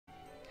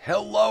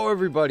Hello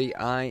everybody,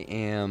 I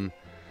am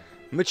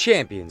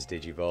Machampions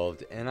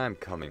Digivolved, and I'm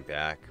coming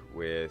back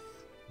with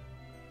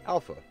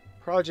Alpha,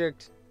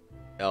 Project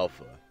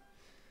Alpha.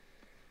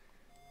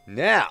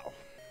 Now,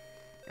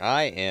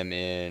 I am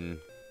in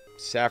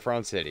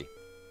Saffron City.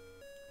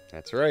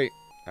 That's right,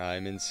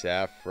 I'm in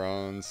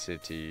Saffron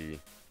City.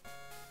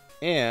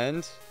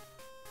 And,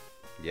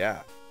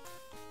 yeah.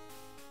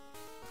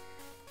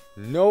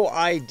 No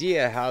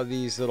idea how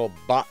these little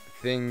bot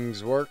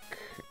things work.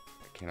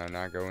 Can I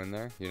not go in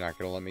there? You're not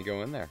going to let me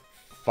go in there.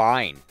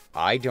 Fine.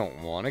 I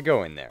don't want to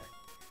go in there.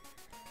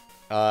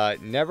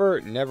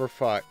 Never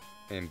fought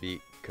and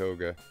beat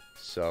Koga.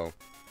 So,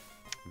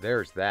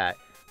 there's that.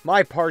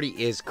 My party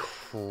is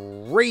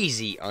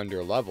crazy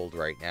underleveled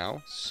right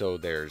now. So,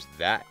 there's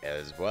that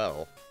as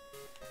well.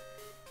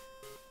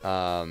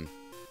 Yeah.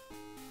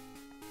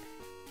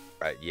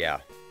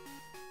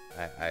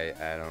 I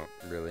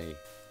don't really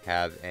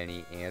have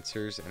any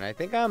answers. And I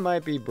think I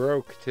might be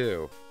broke,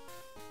 too.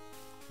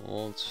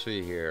 Let's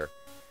see here.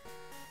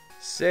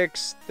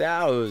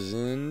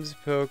 6,000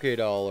 Poke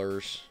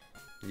Dollars.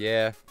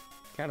 Yeah,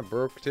 kind of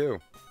broke too.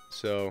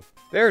 So,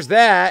 there's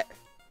that.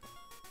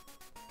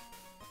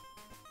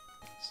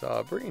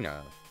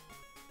 Sabrina.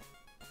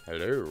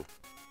 Hello.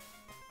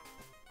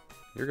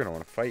 You're gonna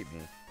want to fight me.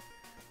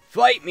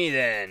 Fight me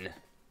then!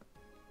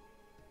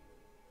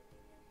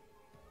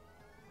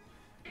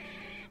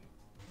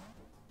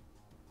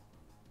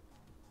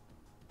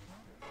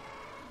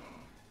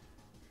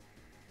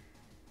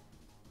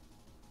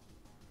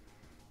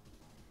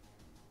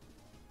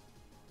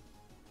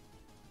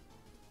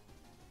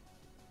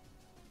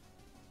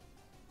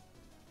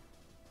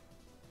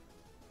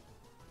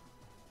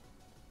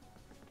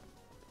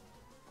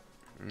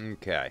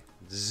 Okay.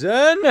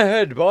 Zen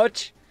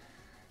Headbutt.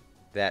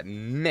 That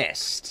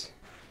missed.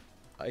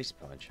 Ice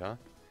Punch, huh?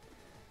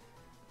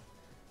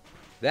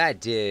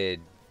 That did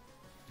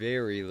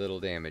very little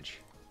damage.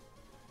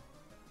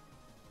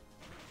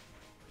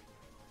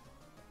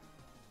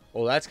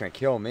 Oh, that's gonna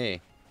kill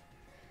me.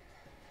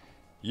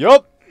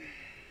 Yup.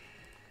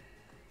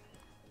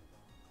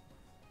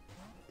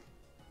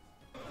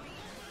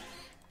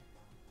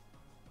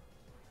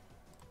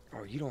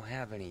 Oh, you don't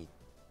have any.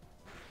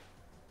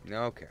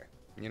 Okay.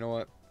 You know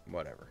what?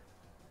 Whatever.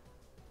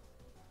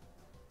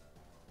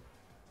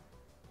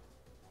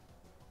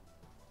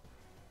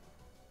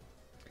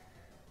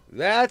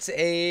 That's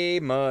a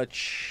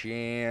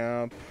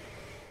Machamp.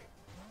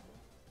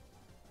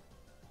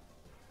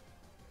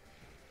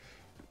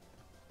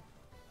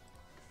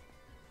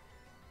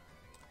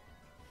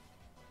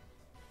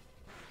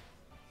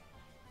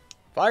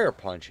 Fire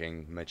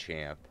punching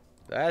Machamp.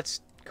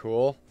 That's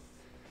cool.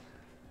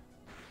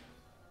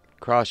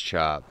 Cross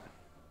chop.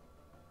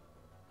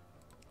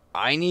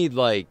 I need,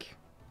 like,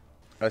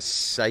 a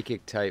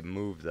psychic type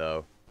move,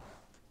 though.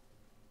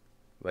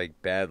 Like,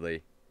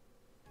 badly.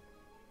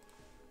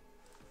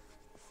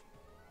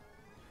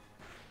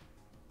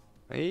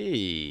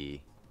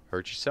 Hey.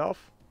 Hurt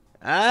yourself?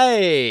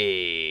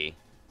 Hey.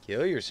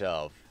 Kill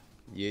yourself.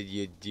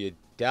 You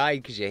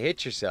died because you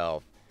hit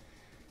yourself.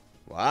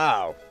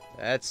 Wow.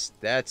 That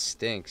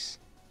stinks.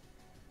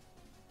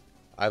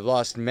 I've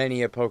lost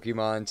many a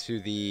Pokemon to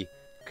the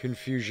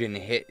confusion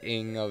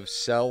hitting of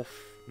self.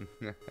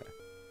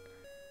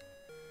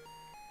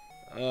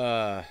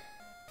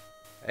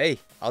 Hey,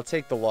 I'll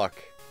take the luck.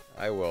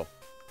 I will.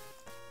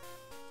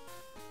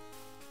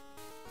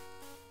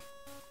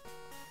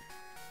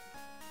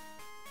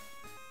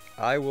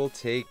 I will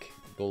take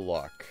the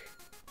luck.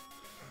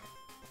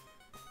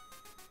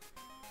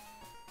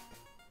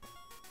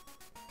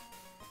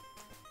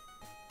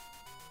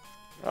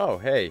 Oh,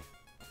 hey.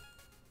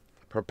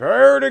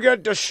 Prepare to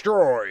get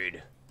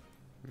destroyed.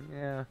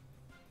 Yeah.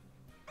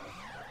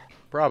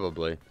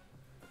 Probably.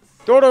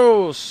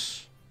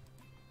 Dodos!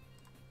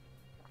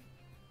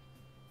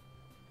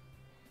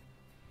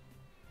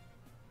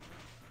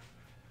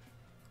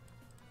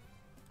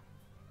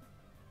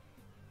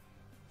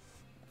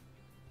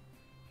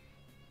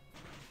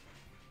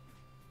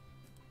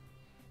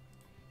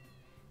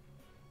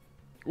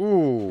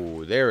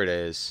 Ooh, there it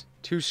is.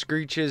 2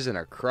 screeches and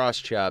a cross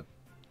chop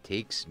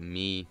takes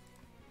me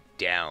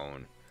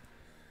down.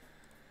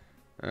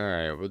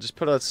 Alright, we'll just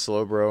put out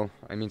Slowbro.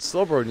 I mean,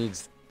 Slowbro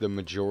needs the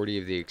majority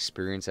of the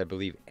experience, I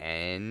believe,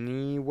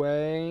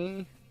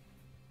 anyway.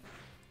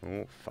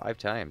 Oh, 5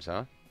 times,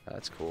 huh?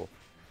 That's cool.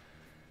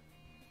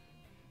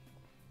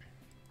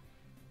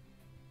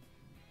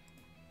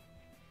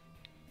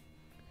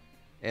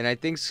 And I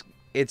think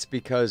it's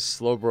because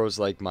Slowbro's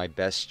like my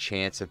best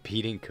chance of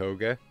beating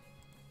Koga.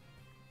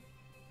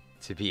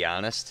 To be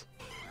honest.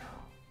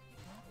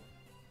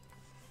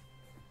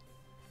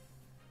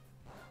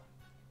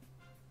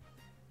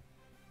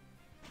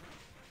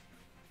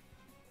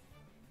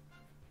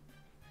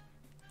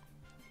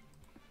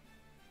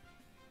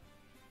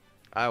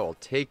 I will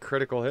take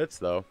critical hits,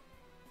 though.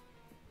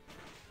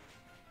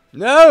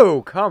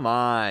 No! Come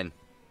on!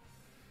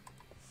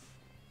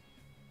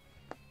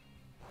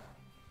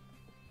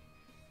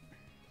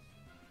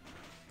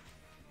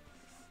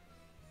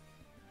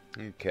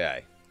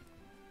 Okay.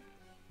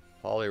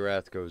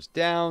 Poliwrath goes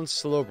down.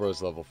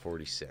 Slowbro's level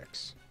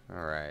 46.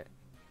 Alright.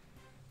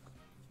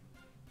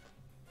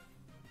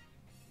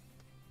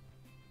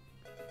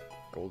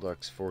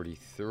 Golduck's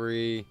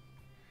 43.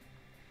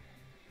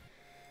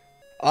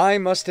 I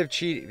must have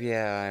cheated.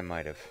 Yeah, I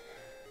might have.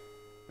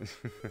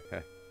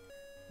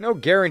 No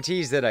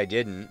guarantees that I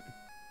didn't.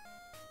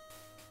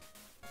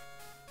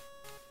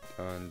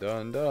 Dun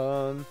dun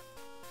dun.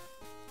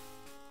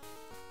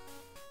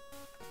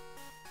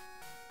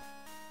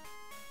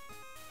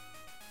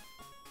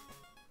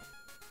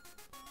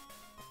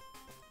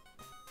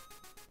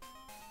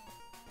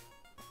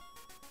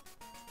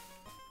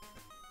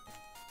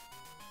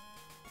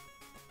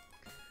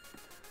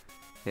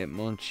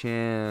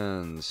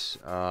 Hitmonchans.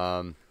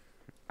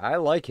 I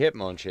like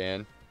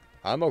Hitmonchan.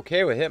 I'm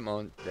okay with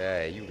Hitmon.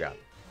 Hey, you got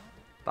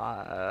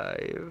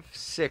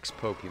 6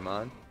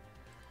 Pokemon.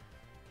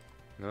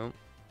 Nope.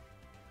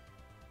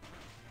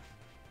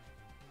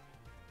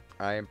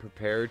 I am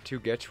prepared to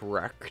get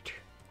wrecked.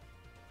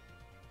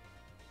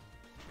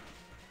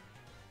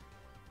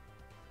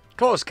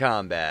 Close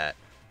combat.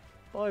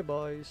 Bye,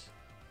 boys.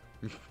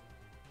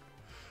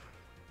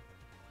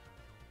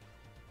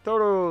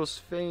 Todos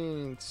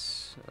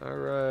faints.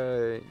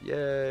 Alright.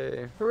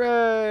 Yay.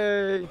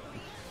 Hooray!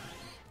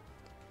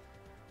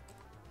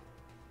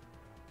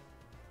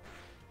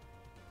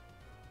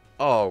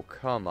 Oh,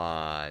 come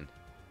on.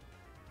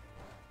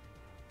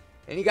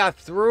 And he got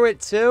through it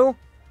too?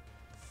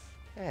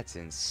 That's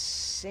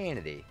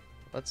insanity.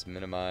 Let's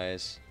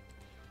minimize.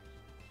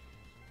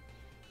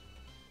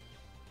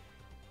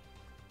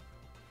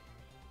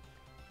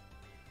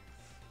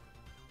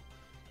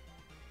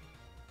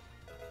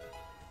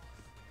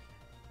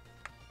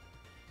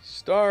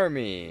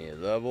 Starmie,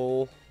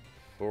 level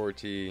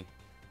 44.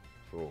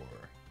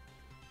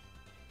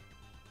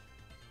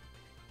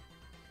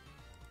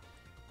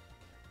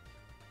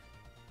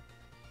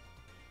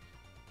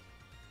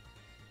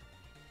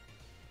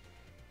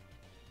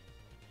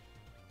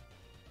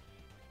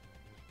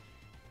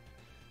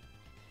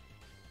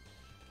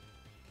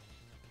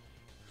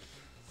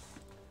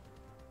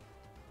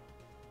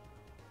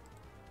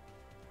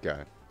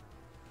 Okay.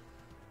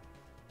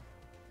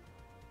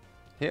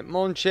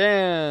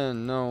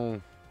 Hitmonchan,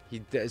 no.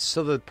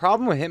 So the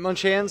problem with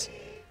Hitmonchans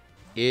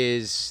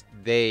is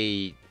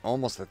they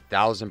almost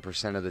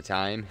 1,000% of the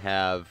time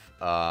have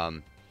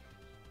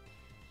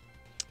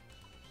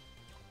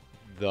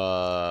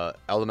the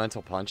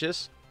elemental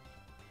punches.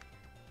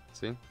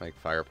 See, like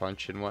Fire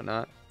Punch and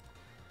whatnot.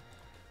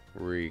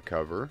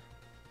 Recover.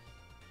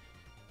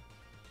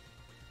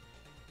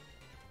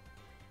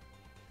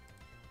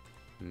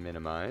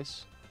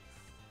 Minimize.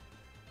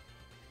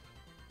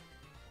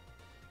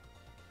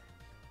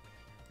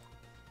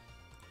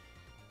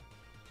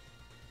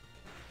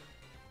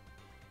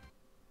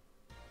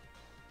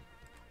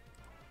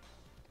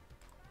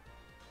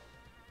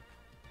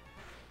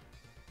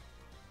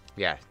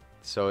 Yeah,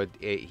 so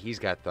he's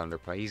got Thunder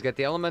Punch. He's got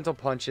the Elemental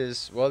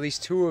Punches. Well, at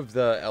least 2 of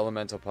the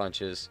Elemental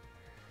Punches.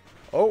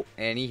 Oh,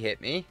 and he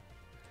hit me.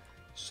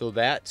 So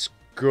that's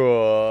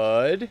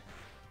good.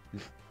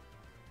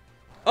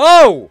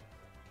 Oh!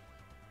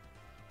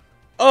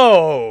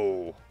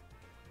 Oh!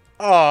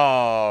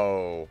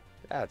 Oh!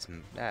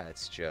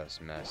 That's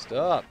just messed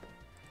up.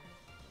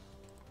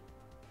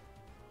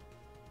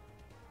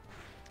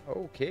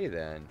 Okay,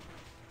 then.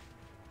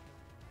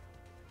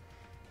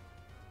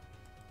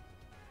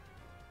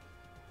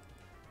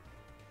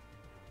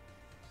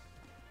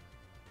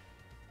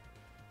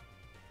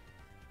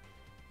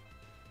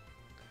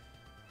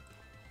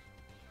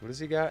 What does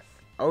he got?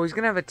 Oh, he's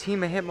gonna have a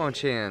team of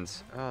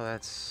Hitmonchans. Oh,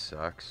 that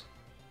sucks.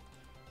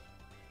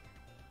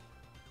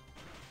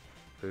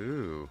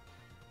 Ooh.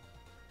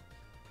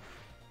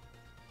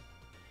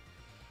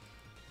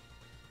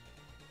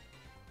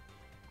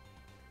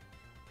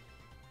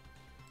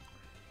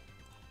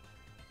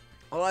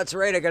 Oh, that's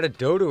right. I got a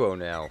Doduo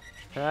now.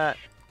 Hat.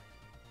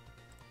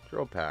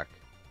 Drill pack.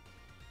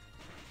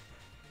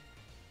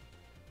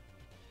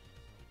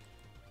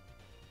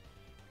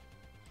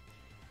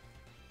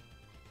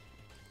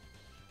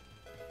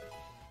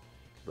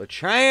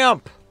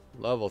 Machamp!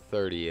 Level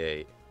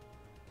 38.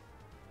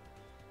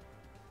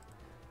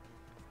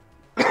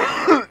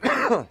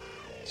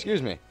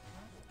 Excuse me.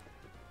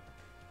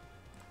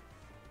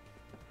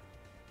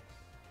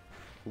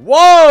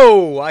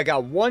 Whoa! I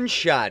got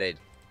one-shotted.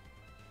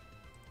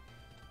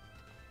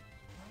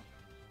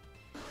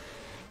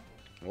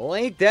 Well,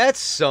 ain't that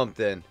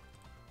something?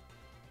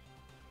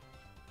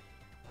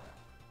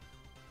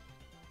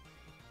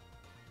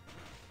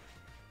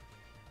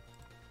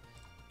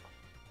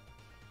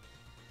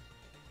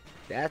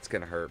 That's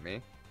gonna hurt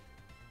me.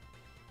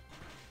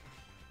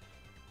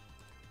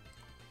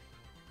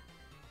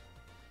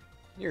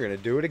 You're gonna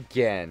do it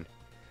again.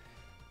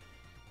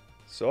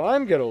 So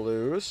I'm gonna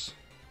lose.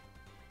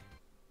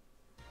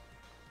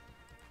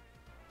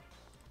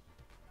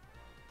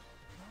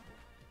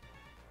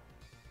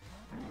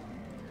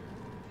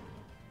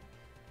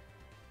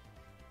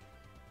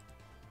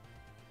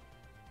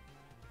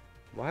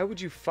 Why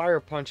would you Fire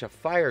Punch a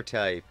fire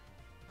type?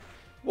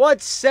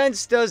 What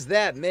sense does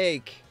that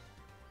make?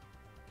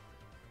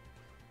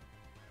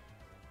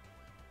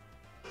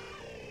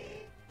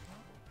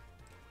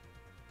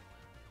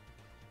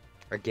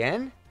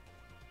 Again?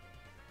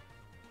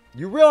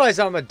 You realize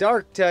I'm a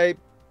dark type,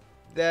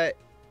 that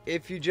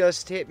if you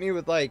just hit me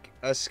with like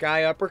a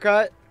sky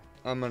uppercut,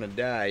 I'm gonna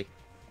die.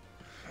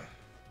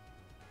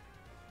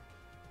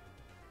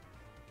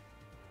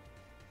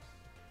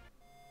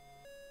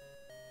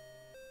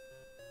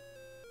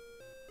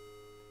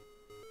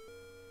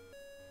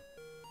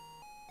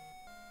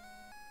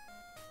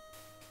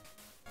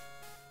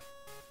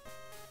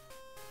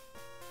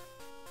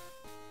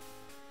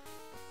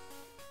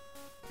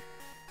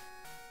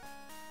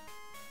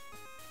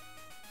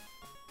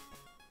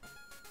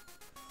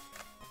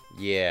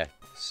 Yeah,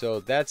 so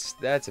that's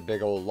a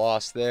big old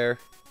loss there.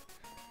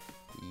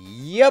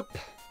 Yep.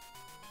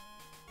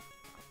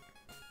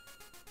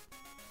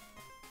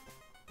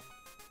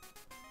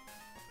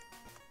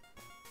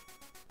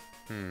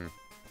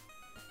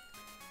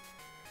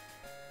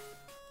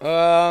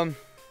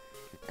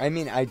 I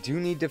mean, I do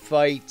need to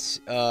fight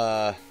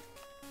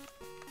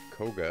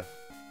Koga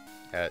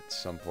at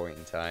some point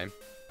in time.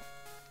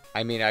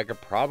 I mean, I could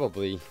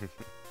probably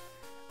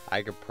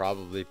I could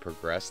probably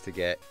progress to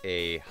get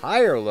a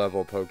higher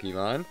level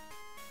Pokemon.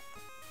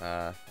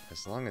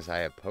 As long as I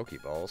have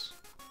Pokeballs.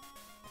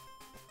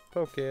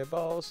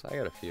 Pokeballs, I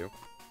got a few.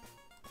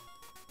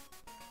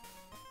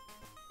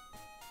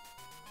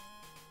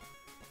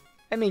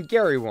 I mean,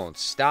 Gary won't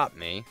stop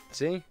me,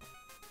 see?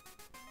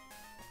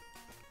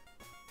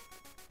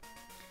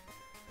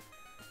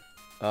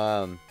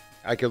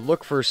 I could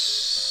look for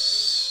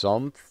something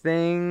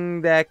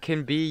that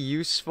can be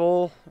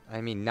useful. I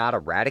mean, not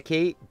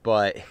eradicate,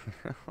 but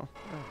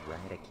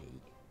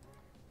eradicate.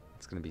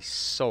 It's gonna be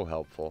so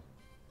helpful.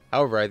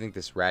 However, I think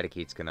this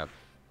eradicate's gonna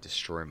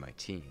destroy my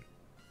team.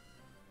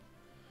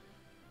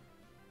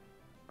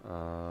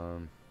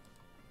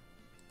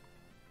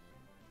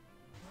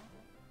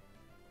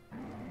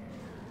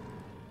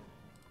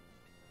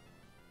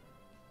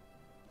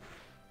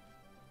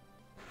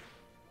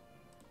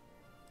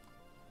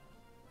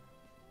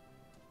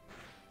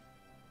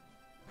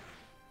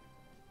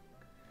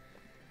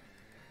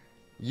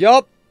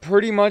 Yup,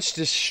 pretty much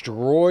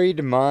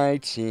destroyed my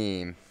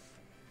team.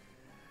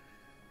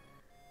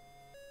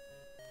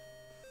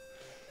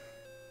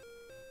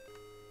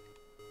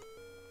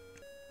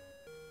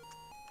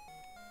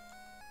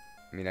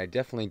 I mean, I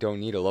definitely don't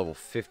need a level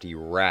 50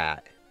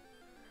 rat.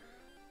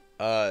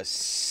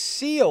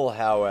 Seal,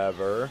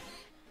 however.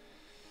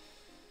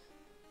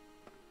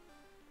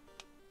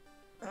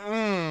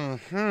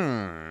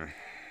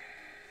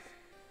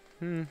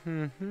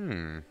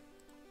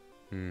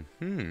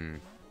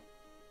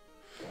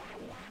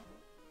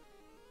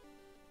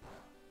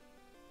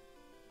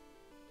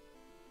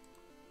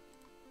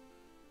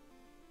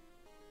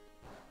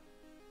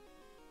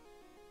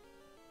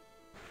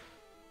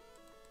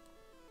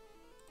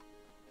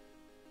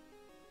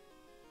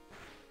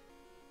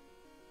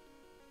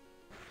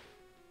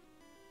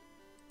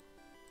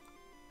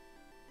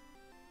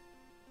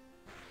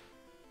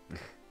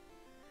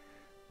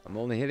 I'm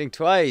only hitting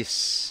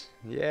twice.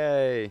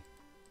 Yay.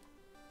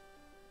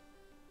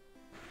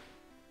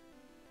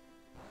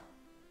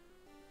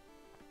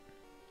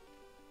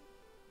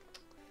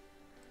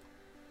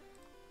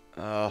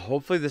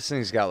 Hopefully this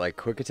thing's got like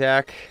quick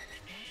attack.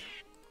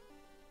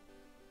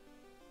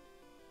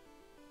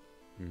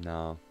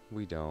 No,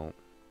 we don't.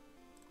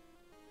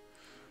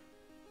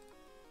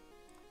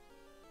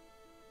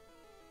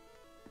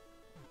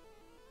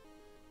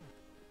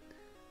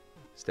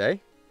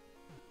 Stay?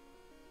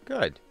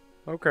 Good.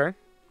 Okay.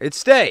 It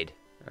stayed.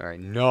 Alright,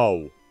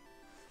 no.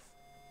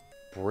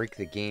 Break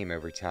the game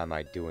every time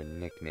I do a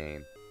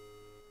nickname.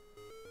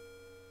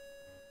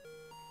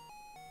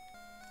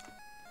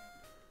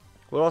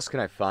 What else can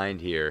I find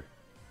here?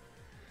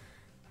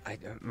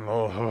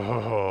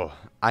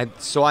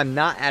 So I'm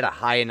not at a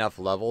high enough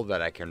level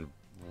that I can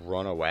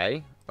run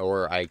away?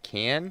 Or I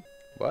can?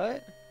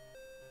 What?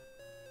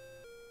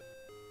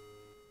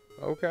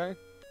 Okay.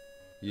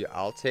 Yeah,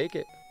 I'll take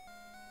it.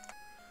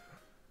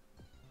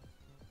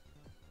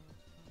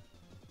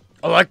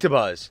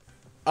 Electabuzz.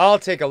 I'll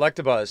take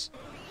Electabuzz.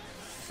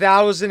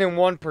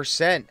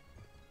 1001%.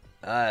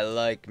 I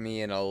like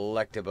me an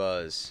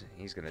Electabuzz.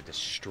 He's going to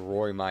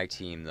destroy my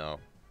team, though.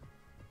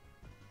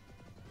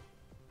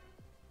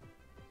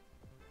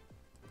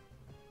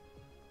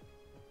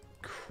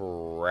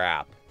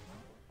 Crap.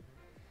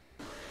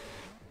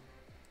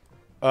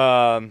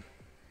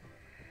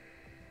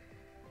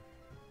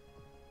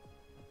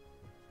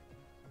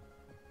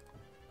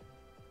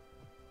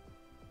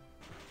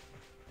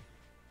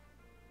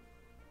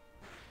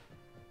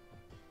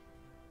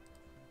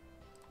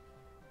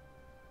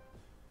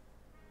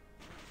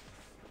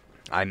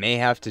 I may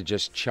have to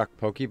just chuck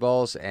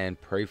Pokeballs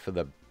and pray for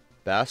the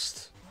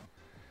best.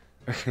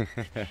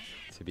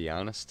 To be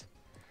honest.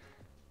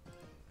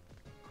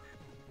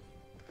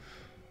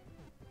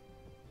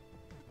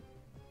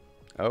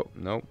 Oh,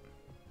 nope.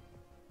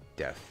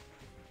 Death.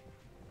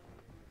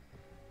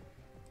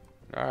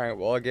 Alright,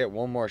 well, I'll get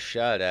one more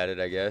shot at it,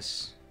 I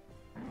guess.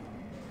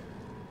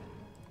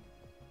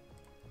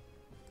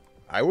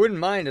 I wouldn't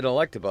mind an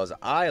Electabuzz.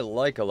 I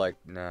like Nah,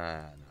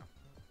 no.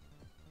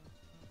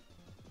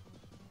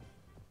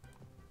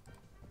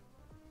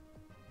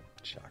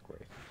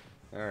 Shockwave.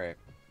 Alright.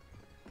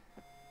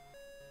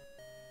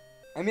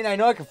 I mean, I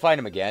know I can find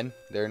them again.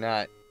 They're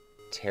not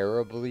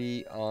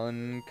terribly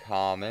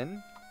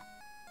uncommon.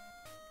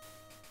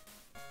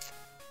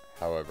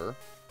 However,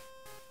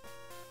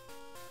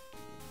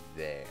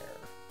 there.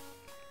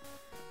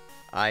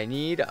 I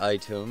need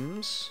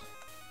items.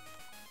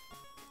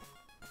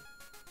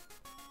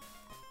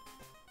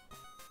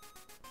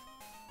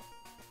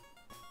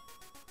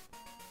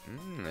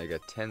 I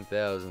got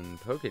 10,000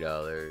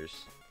 Pokédollars.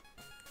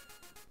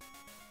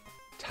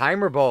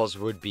 Timer balls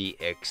would be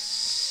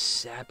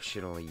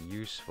exceptionally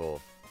useful.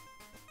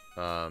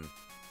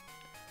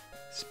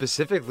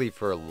 Specifically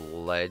for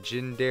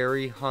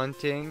legendary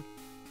hunting.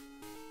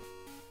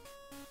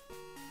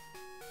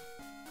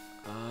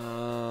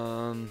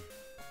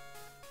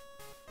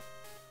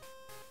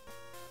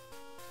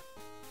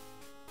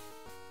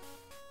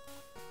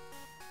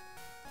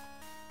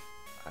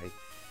 I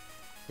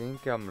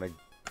think I'm gonna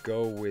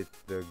go with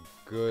the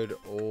good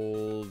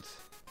old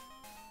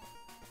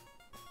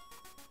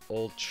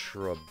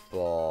Ultra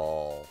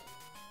Ball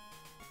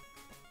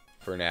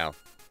for now.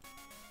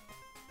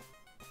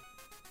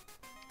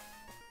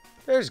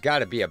 There's got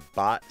to be a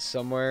bot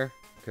somewhere,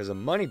 because a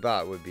money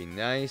bot would be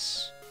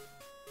nice.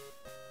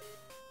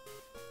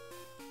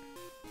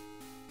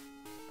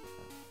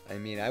 I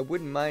mean, I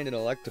wouldn't mind an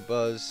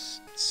Electabuzz.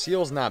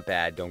 Seal's not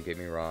bad, don't get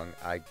me wrong.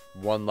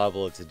 One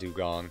level, it's a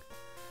Dugong.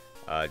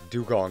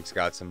 Dugong's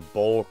got some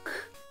bulk.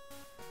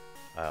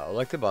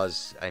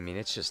 Electabuzz, I mean,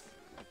 it's an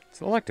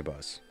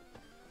Electabuzz.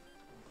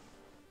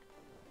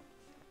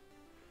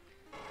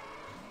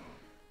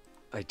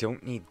 I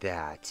don't need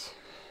that.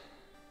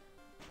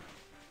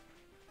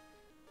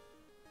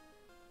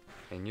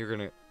 And you're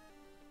gonna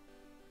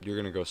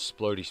go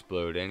Splody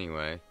Splode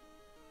anyway.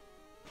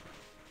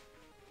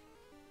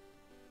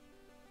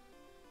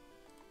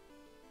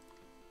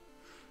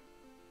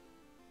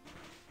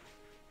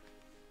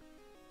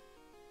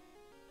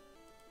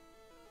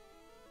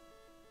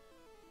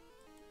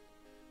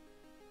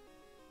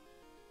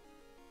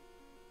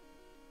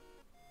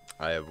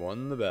 I have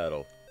won the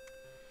battle.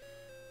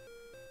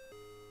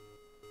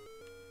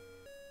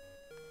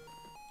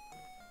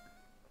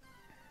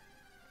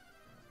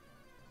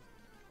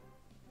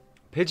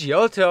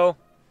 Pidgeotto,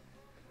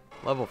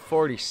 level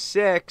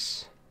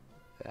 46.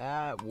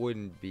 That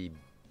wouldn't be...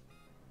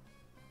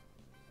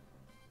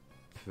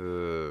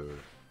 That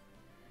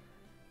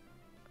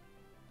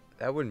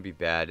wouldn't be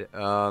bad.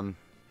 What am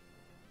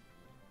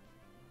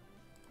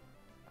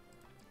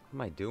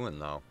I doing,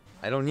 though?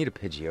 I don't need a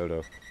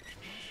Pidgeotto.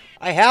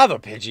 I have a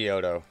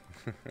Pidgeotto.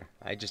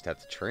 I just have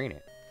to train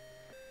it.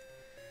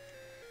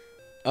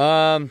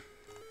 I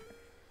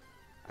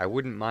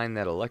wouldn't mind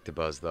that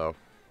Electabuzz, though.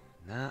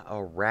 Not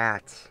a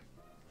rat.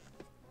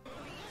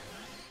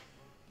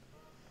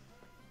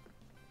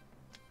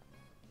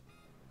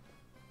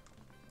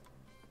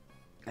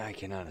 I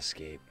cannot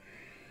escape.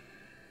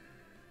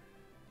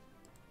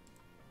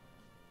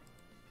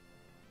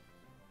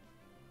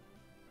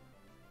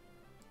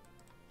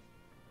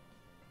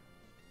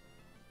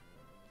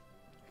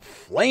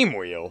 Flame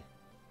Wheel?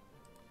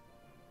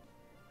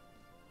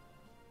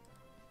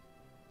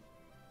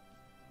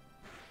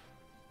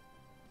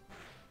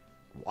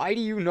 Why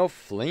do you know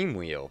Flame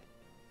Wheel?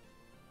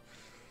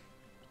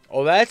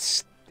 Oh,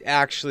 that's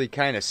actually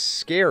kind of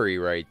scary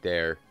right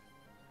there.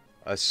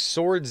 A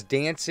swords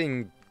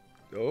dancing...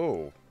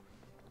 Oh.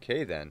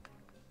 Okay, then.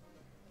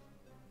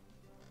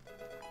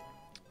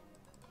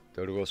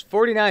 Dodo goes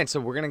 49, so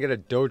we're going to get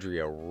a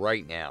Dodrio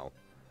right now.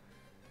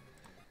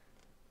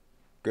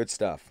 Good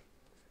stuff.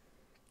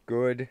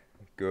 Good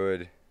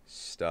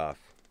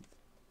stuff.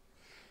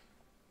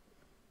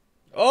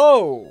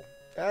 Oh!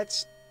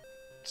 That's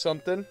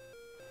something.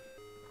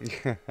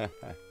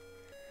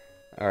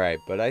 Alright,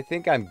 but I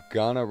think I'm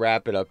gonna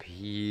wrap it up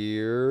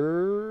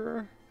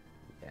here.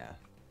 Yeah.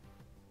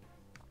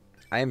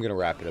 I am gonna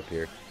wrap it up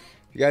here. If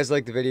you guys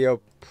like the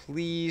video,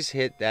 please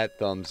hit that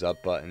thumbs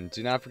up button.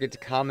 Do not forget to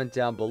comment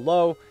down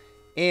below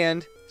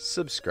and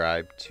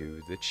subscribe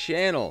to the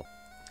channel.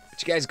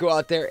 But you guys go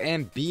out there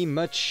and be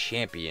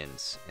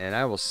Machampions. And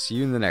I will see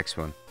you in the next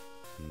one.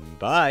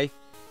 Bye.